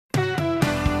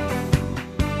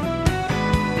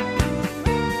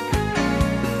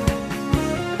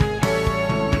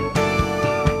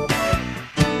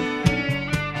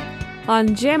On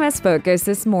GMS Focus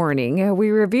this morning,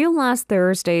 we reviewed last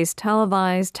Thursday's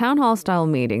televised town hall-style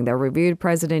meeting that reviewed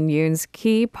President Yoon's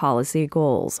key policy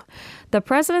goals. The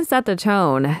president set the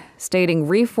tone, stating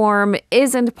reform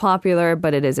isn't popular,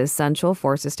 but it is essential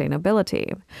for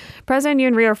sustainability. President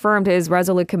Yoon reaffirmed his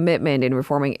resolute commitment in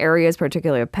reforming areas,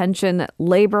 particularly pension,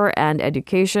 labor, and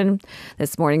education.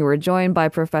 This morning, we're joined by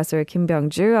Professor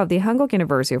Byung-joo of the Hankuk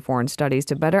University of Foreign Studies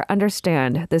to better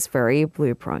understand this very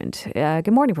blueprint.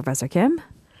 Good morning, Professor Kim.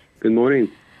 Good morning.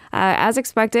 As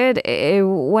expected, it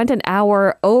went an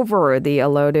hour over the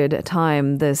allotted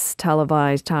time, this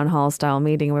televised town hall-style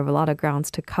meeting. We have a lot of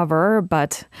grounds to cover,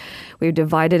 but we've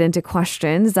divided into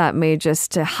questions that may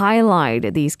just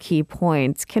highlight these key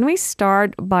points. Can we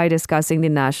start by discussing the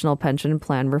National Pension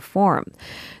Plan reform?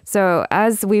 So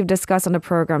as we've discussed on the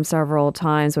program several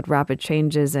times, with rapid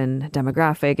changes in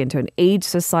demographic into an age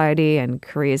society and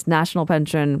Korea's national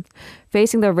pension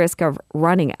facing the risk of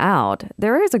running out,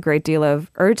 there is a great deal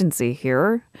of urgency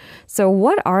here. So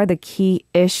what are the key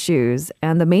issues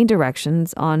and the main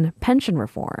directions on pension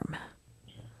reform?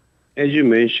 As you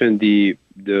mentioned, the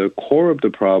core of the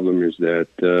problem is that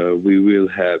we will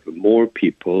have more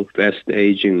people, fast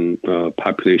aging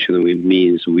population, which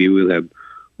means we will have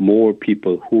more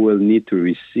people who will need to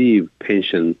receive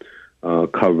pension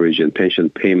coverage and pension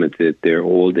payment at their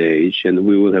old age, and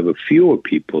we will have a fewer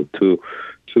people to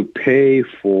pay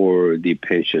for the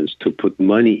pensions, to put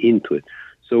money into it.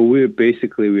 So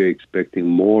we're expecting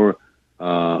more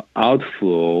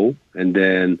outflow and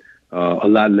then a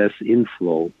lot less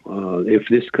inflow. If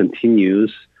this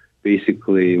continues,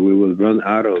 basically we will run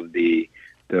out of the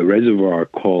reservoir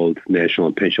called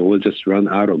national pension. We'll just run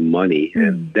out of money,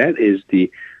 and that is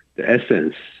the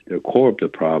essence, the core of the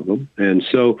problem. And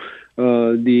so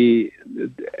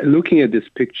looking at this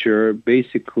picture,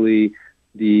 basically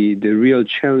the real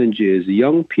challenge is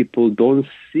young people don't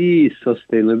see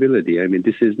sustainability. I mean,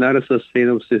 this is not a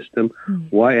sustainable system.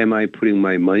 Why am I putting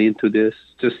my money into this?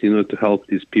 Just, to help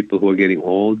these people who are getting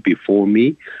old before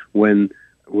me. When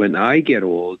I get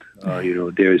old,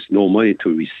 there's no money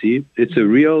to receive. It's a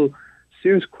real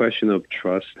serious question of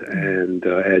trust. And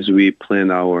as we plan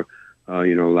our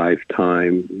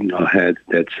lifetime ahead,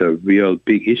 that's a real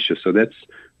big issue. So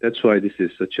that's why this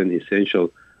is such an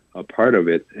essential part of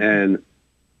it. And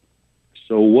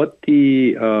so what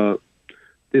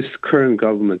this current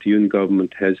government, Yoon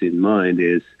government, has in mind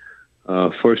is,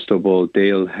 first of all,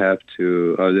 they'll have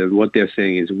to, what they're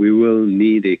saying is we will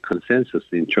need a consensus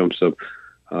in terms of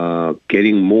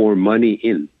getting more money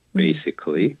in,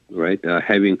 basically, right?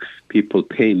 Having people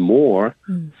pay more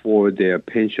for their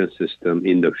pension system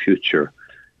in the future.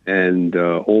 And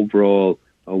overall,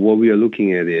 what we are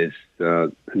looking at is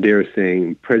they're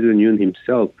saying President Yoon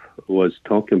himself was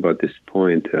talking about this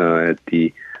point at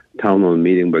the town hall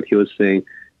meeting, but he was saying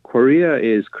Korea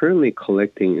is currently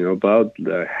collecting about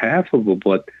half of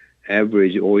what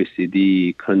average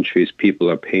OECD countries people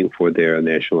are paying for their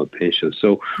national pension.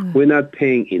 So we're not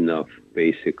paying enough,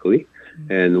 basically.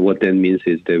 And what that means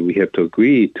is that we have to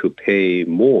agree to pay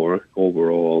more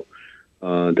overall.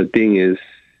 The thing is,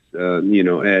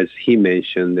 as he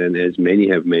mentioned and as many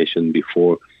have mentioned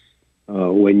before,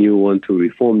 when you want to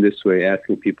reform this way,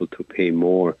 asking people to pay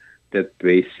more, that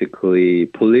basically,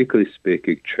 politically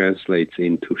speaking, translates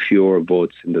into fewer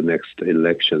votes in the next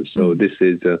election. So this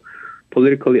is a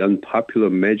politically unpopular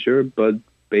measure, but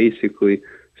basically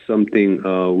something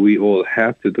we all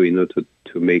have to do in order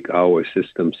to make our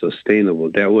system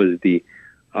sustainable. That was the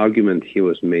argument he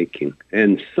was making.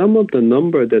 And some of the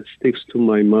number that sticks to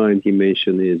my mind he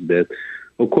mentioned is that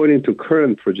according to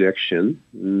current projection,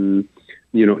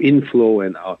 inflow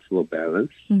and outflow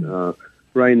balance.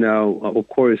 Right now, of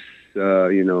course,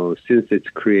 since its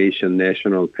creation,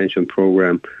 National Pension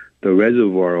Program, the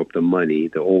reservoir of the money,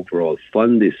 the overall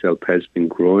fund itself has been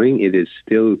growing. It is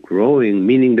still growing,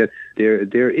 meaning that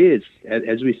there is,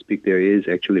 as we speak, there is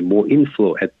actually more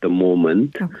inflow at the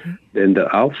moment than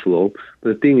the outflow.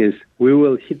 But the thing is, we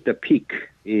will hit the peak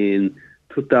in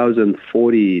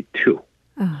 2042.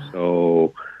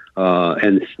 So,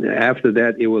 and after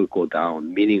that, it will go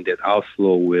down, meaning that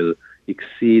outflow will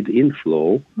exceed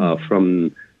inflow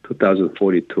from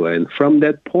 2042. And from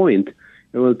that point,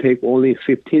 it will take only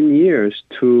 15 years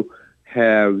to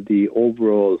have the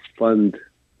overall fund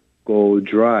go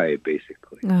dry,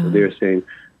 basically. So they're saying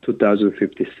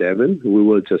 2057, we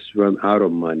will just run out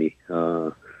of money.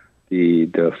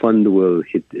 The fund will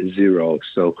hit zero.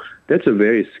 So that's a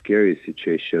very scary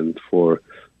situation for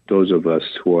those of us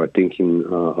who are thinking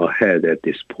ahead at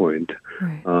this point.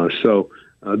 So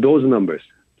those numbers,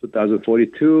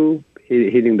 2042,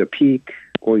 hitting the peak,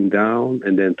 going down,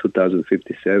 and then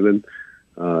 2057,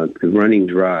 running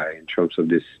dry in terms of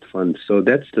this fund. So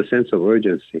that's the sense of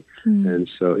urgency. And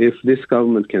so if this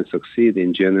government can succeed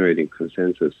in generating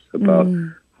consensus about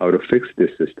how to fix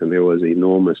this system, it was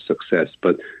enormous success.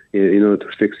 But in order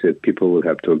to fix it, people will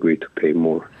have to agree to pay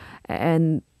more.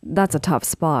 And that's a tough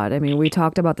spot. I mean, we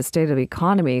talked about the state of the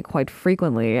economy quite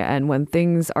frequently, and when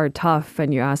things are tough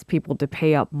and you ask people to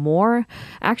pay up more,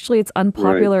 actually it's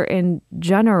unpopular in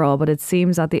general, but it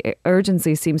seems that the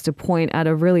urgency seems to point at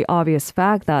a really obvious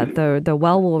fact that the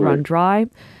well will run dry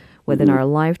within our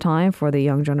lifetime for the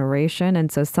young generation,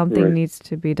 and so something needs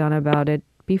to be done about it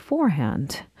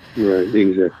beforehand. Right,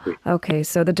 exactly. Okay,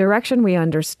 so the direction we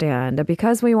understand.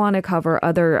 Because we want to cover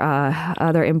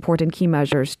other important key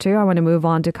measures too, I want to move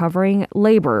on to covering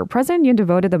labor. President Yoon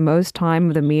devoted the most time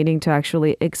of the meeting to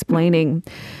actually explaining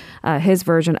his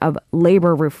version of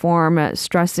labor reform,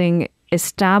 stressing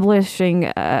establishing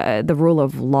the rule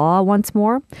of law once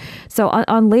more. So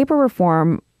on labor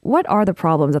reform, what are the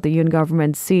problems that the Yoon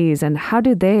government sees and how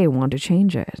do they want to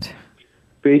change it?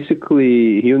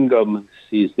 Basically, Yoon government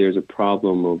sees there's a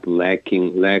problem of lack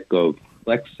of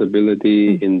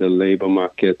flexibility in the labor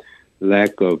market,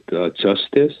 lack of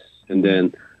justice, and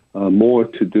then more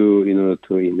to do in order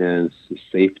to enhance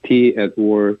safety at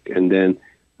work, and then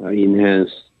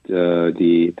enhance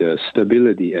the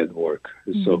stability at work.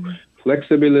 So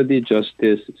flexibility,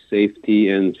 justice, safety,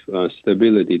 and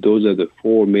stability, those are the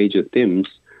four major themes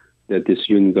that this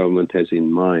Yoon government has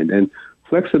in mind. And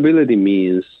flexibility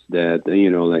means that,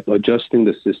 like adjusting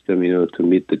the system, to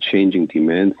meet the changing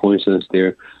demand. For instance,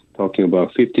 they're talking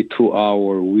about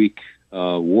 52-hour week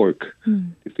work,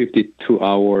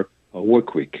 52-hour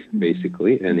work week,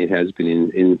 basically, and it has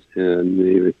been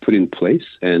put in place,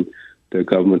 and the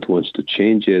government wants to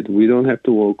change it. We don't have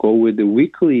to go with the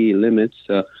weekly limits.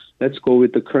 Let's go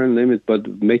with the current limit, but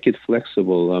make it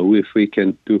flexible. If we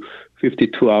can do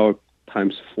 52-hour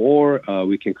times 4,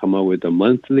 we can come up with a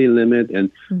monthly limit,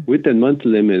 and with the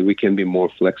monthly limit, we can be more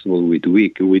flexible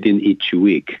within each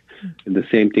week. And the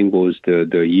same thing goes to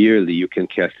the yearly. You can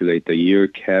calculate the year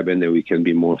cap, and then we can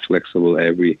be more flexible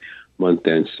every month.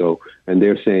 And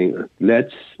they're saying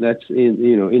let's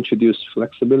introduce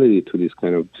flexibility to this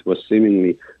kind of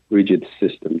seemingly rigid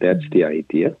system. That's the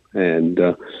idea,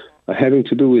 and. Having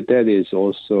to do with that is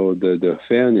also the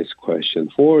fairness question.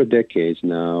 For decades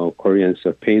now, Koreans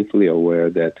are painfully aware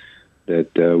that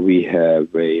we have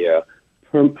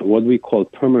what we call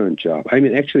permanent job. I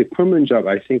mean, actually, permanent job.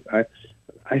 I think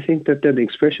that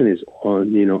expression is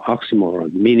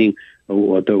oxymoron, meaning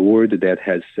the word that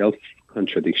has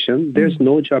self-contradiction. There's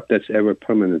no job that's ever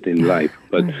permanent in life,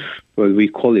 but we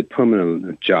call it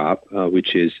permanent job,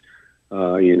 which is.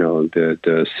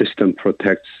 The system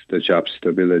protects the job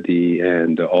stability,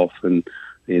 and often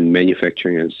in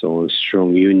manufacturing and so on,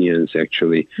 strong unions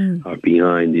actually are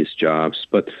behind these jobs.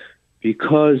 But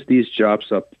because these jobs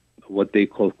are what they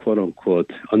call, quote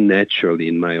unquote, unnaturally,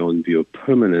 in my own view,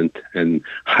 permanent and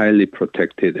highly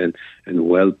protected and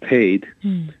well paid,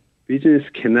 business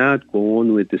cannot go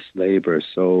on with this labor.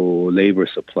 So labor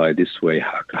supply this way,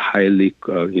 highly,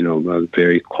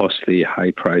 very costly,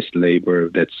 high-priced labor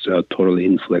that's totally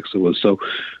inflexible. So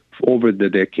over the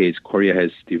decades, Korea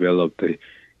has developed a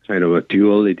kind of a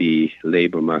duality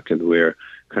labor market where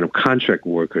kind of contract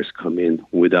workers come in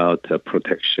without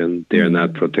protection. They are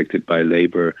not protected by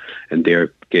labor, and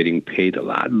they're getting paid a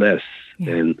lot less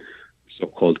than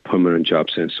so-called permanent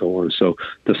jobs and so on. So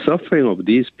the suffering of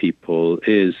these people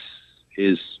is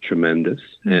tremendous,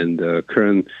 and the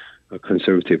current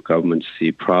conservative government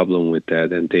see problem with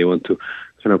that, and they want to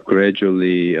kind of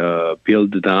gradually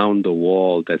build down the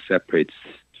wall that separates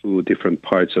two different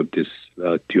parts of this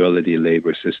duality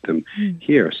labor system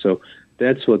here. So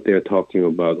that's what they're talking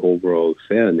about, overall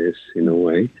fairness in a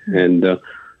way. And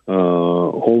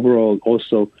overall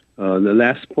also, the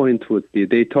last point would be,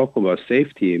 they talk about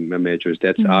safety measures.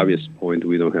 That's obvious point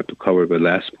we don't have to cover. But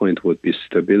last point would be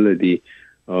stability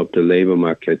of the labor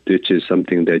market, which is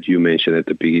something that you mentioned at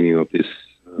the beginning of this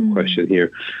question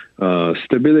here.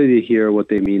 Stability here, what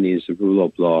they mean is the rule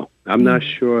of law. I'm not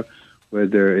sure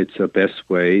whether it's the best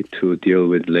way to deal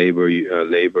with labor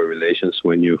relations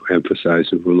when you emphasize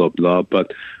the rule of law,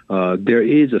 but there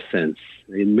is a sense.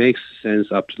 It makes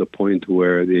sense up to the point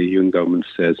where the Yoon government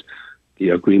says the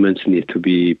agreements need to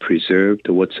be preserved.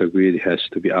 What's agreed has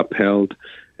to be upheld,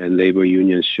 and labor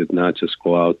unions should not just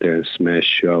go out there and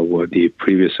smash what the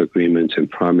previous agreements and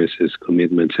promises,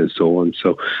 commitments, and so on.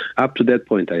 So up to that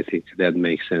point, I think that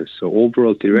makes sense. So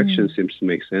overall direction seems to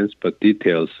make sense, but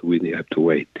details, we have to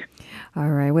wait.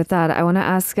 All right. With that, I want to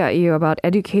ask you about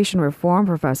education reform,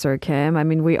 Professor Kim. I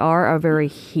mean, we are a very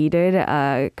heated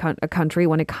country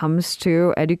when it comes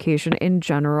to education in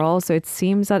general. So it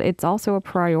seems that it's also a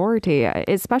priority,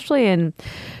 especially in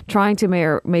trying to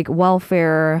make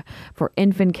welfare for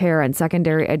infant care and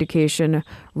secondary education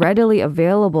readily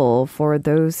available for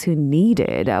those who need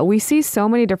it. We see so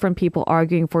many different people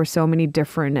arguing for so many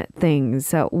different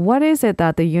things. What is it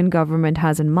that the Yoon government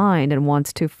has in mind and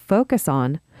wants to focus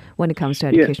on when it comes to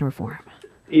education reform?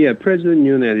 Yeah, President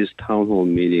Yoon at his town hall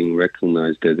meeting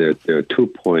recognized that there are 2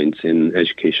 points in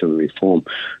education reform.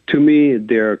 To me,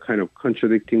 they're kind of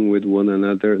contradicting with one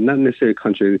another. Not necessarily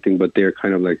contradicting, but they're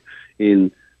kind of like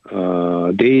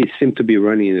they seem to be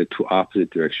running in the two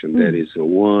opposite directions. That is,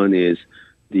 one is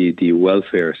the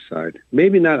welfare side.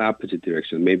 Maybe not opposite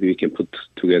direction. Maybe we can put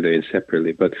together it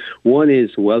separately. But one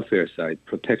is welfare side,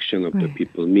 protection of the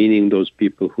people, meaning those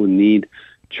people who need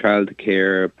child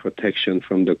care, protection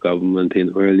from the government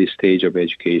in early stage of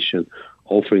education,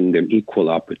 offering them equal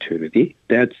opportunity.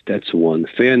 That's one,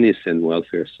 fairness and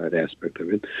welfare side aspect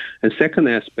of it. And second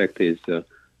aspect is a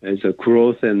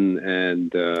growth and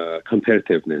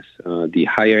competitiveness. The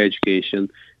higher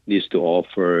education needs to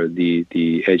offer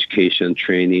the education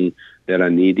training that are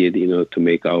needed, to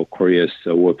make our Korea's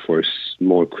workforce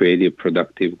more creative,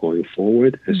 productive going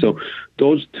forward. And so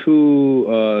those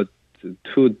two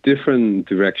different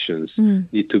directions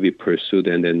need to be pursued,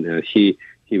 and then he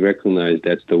recognized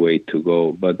that's the way to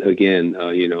go. But again,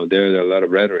 there are a lot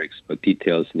of rhetorics, but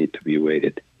details need to be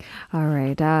weighted. All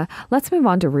right. Let's move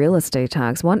on to real estate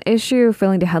tax. One issue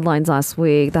filling the headlines last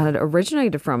week that had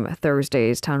originated from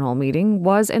Thursday's town hall meeting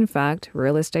was, in fact,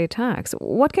 real estate tax.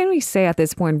 What can we say at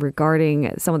this point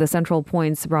regarding some of the central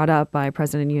points brought up by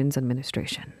President Yoon's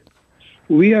administration?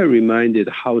 We are reminded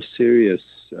how serious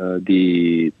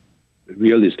the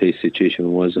real estate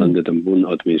situation was under the Moon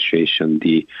administration.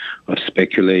 The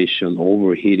speculation,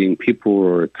 overheating, people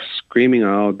were screaming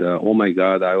out, oh my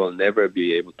God, I will never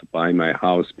be able to buy my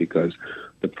house because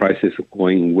the prices are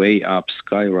going way up,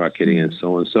 skyrocketing, and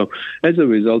so on. So as a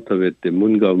result of it, the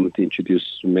Moon government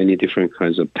introduced many different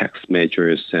kinds of tax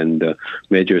measures and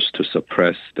measures to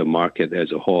suppress the market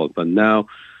as a whole. But now,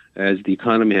 as the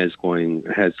economy has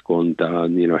gone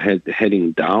down,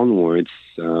 heading downwards,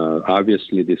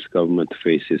 obviously this government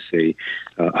faces a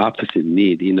opposite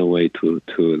need in a way to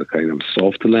the kind of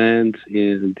soft land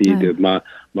in the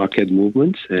market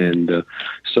movements, and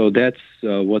so that's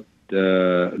what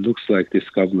looks like this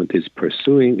government is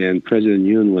pursuing. And President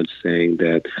Yoon was saying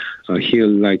that he'll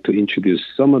like to introduce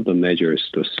some of the measures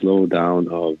to slow down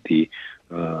of the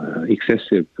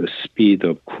excessive speed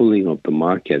of cooling of the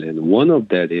market. And one of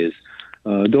that is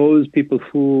those people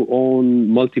who own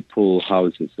multiple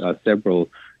houses, several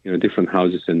different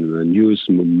houses, and use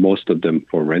most of them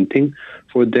for renting.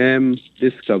 For them,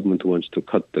 this government wants to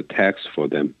cut the tax for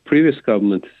them. Previous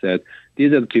government said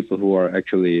these are the people who are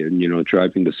actually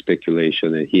driving the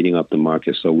speculation and heating up the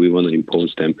market, so we want to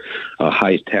impose them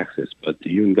high taxes. But the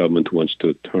Yoon government wants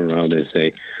to turn around and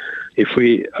say, if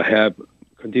we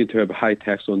continue to have high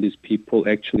tax on these people,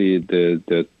 actually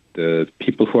the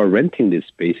people who are renting these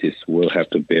spaces will have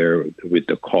to bear with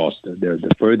the cost.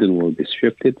 The burden will be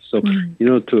shifted. So,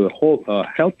 to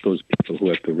help those people who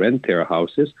have to rent their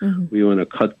houses, we want to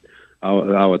cut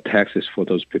our taxes for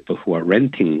those people who are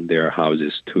renting their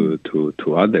houses to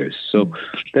others. So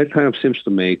that kind of seems to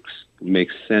make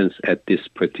sense at this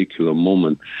particular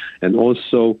moment. And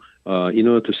also, in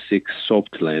order to seek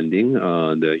soft landing,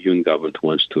 the Yoon government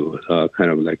wants to kind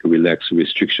of like relax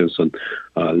restrictions on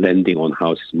lending on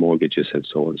houses, mortgages, and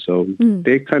so on. So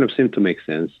they kind of seem to make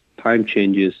sense. Time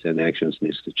changes and actions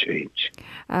needs to change.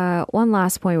 One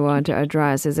last point we want to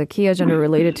address is a key agenda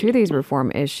related to these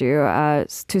reform issue,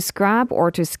 to scrap or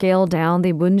to scale down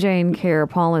the Moon Care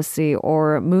policy,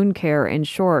 or Moon Care in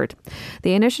short.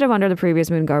 The initiative under the previous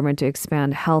Moon government to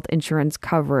expand health insurance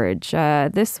coverage.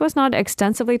 This was not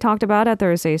extensively talked about at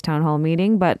Thursday's town hall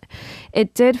meeting, but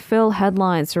it did fill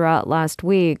headlines throughout last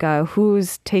week.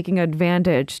 Who's taking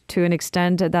advantage to an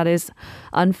extent that is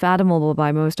unfathomable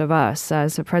by most of us,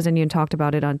 as President Yoon talked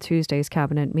about it on Tuesday's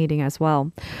cabinet meeting as well.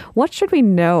 What should we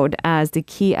note as the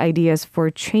key ideas for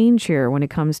change here when it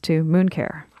comes to Moon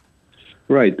Care?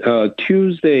 Right.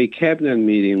 Tuesday cabinet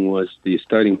meeting was the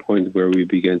starting point where we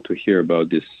began to hear about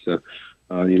this,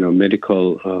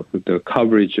 medical, the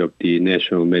coverage of the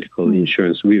national medical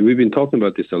insurance. We've been talking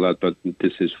about this a lot, but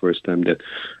this is first time that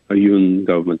a Yoon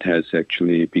government has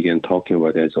actually began talking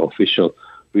about it as official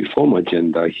reform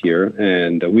agenda here,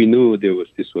 and we knew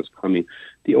this was coming.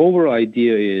 The overall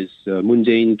idea is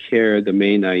Moon Care. The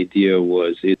main idea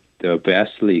was it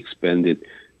vastly expanded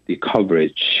the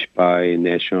coverage by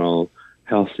national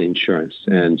health insurance.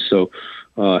 And so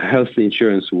health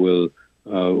insurance will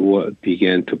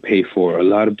begin to pay for a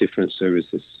lot of different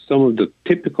services. Some of the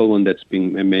typical one that's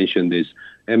being mentioned is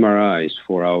MRIs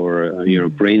for our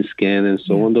brain scan and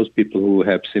so on. Those people who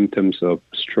have symptoms of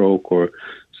stroke or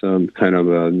some kind of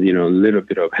little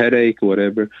bit of headache,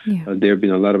 whatever. There have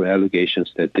been a lot of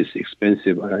allegations that these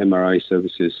expensive MRI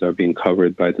services are being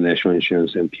covered by the national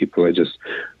insurance, and people are just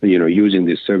using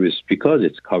this service because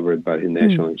it's covered by the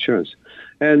national insurance.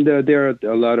 And there are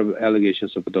a lot of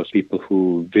allegations of those people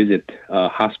who visit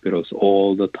hospitals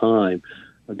all the time.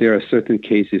 There are certain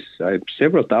cases,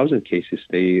 several thousand cases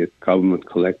the government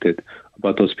collected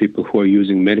about those people who are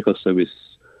using medical service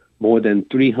more than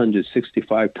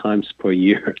 365 times per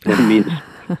year. That means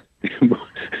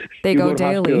they go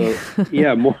daily.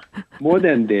 More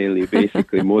than daily,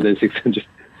 basically, more than 600.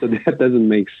 So that doesn't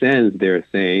make sense, they're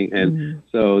saying. And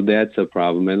so that's a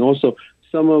problem. And also,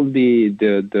 some of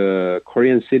the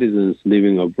Korean citizens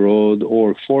living abroad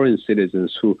or foreign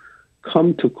citizens who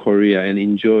come to Korea and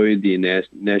enjoy the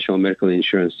national medical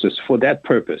insurance just for that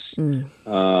purpose, and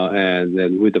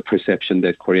then with the perception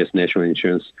that Korea's national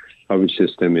insurance coverage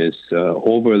system is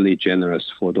overly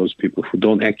generous for those people who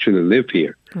don't actually live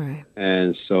here. Right.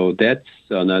 And so that's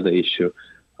another issue.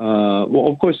 Well,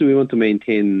 of course, we want to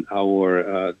maintain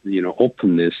our,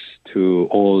 openness to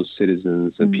all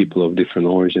citizens and people of different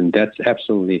origin. That's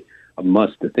absolutely a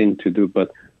must thing to do.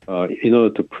 But in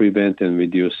order to prevent and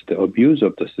reduce the abuse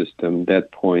of the system,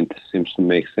 that point seems to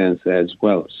make sense as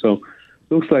well. So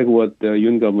looks like what the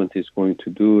Yoon government is going to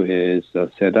do is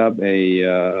set up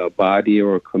a body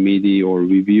or a committee or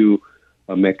review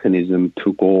a mechanism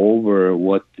to go over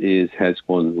what has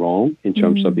gone wrong in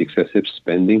terms of excessive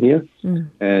spending here.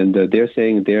 And they're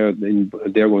saying they're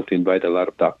going to invite a lot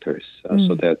of doctors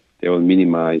so that they will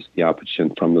minimize the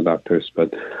opposition from the doctors.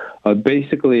 But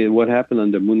basically what happened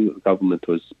under Moon government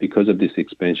was because of this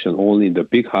expansion, only the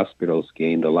big hospitals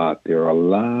gained a lot. There are a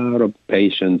lot of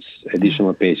patients,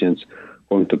 additional patients,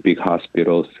 going to big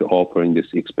hospitals offering this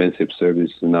expensive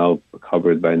service now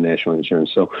covered by national insurance.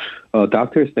 So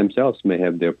doctors themselves may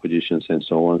have their positions and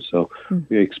so on. So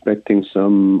we're expecting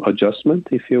some adjustment,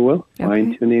 if you will,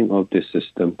 fine-tuning of the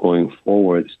system going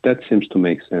forward. That seems to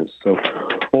make sense. So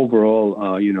overall,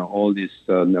 all this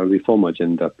reform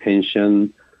agenda,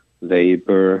 pension,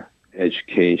 labor,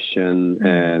 education,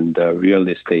 and real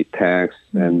estate tax,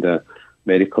 and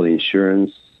medical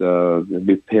insurance,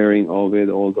 repairing of it,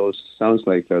 all those sounds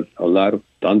like a lot of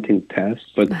daunting tasks,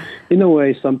 but in a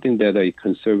way, something that a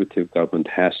conservative government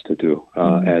has to do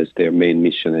as their main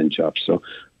mission and job. So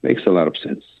makes a lot of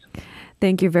sense.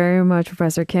 Thank you very much,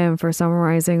 Professor Kim, for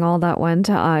summarizing all that went,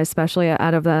 especially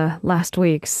out of the last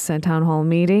week's town hall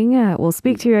meeting. We'll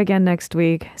speak to you again next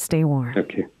week. Stay warm.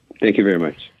 Okay. Thank you very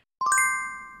much.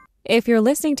 If you're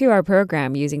listening to our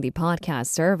program using the podcast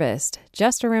service,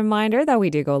 just a reminder that we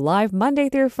do go live Monday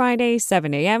through Friday,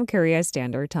 7 a.m. Korea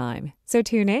Standard Time. So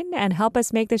tune in and help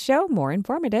us make the show more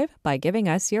informative by giving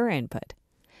us your input.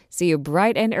 See you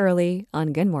bright and early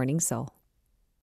on Good Morning Seoul.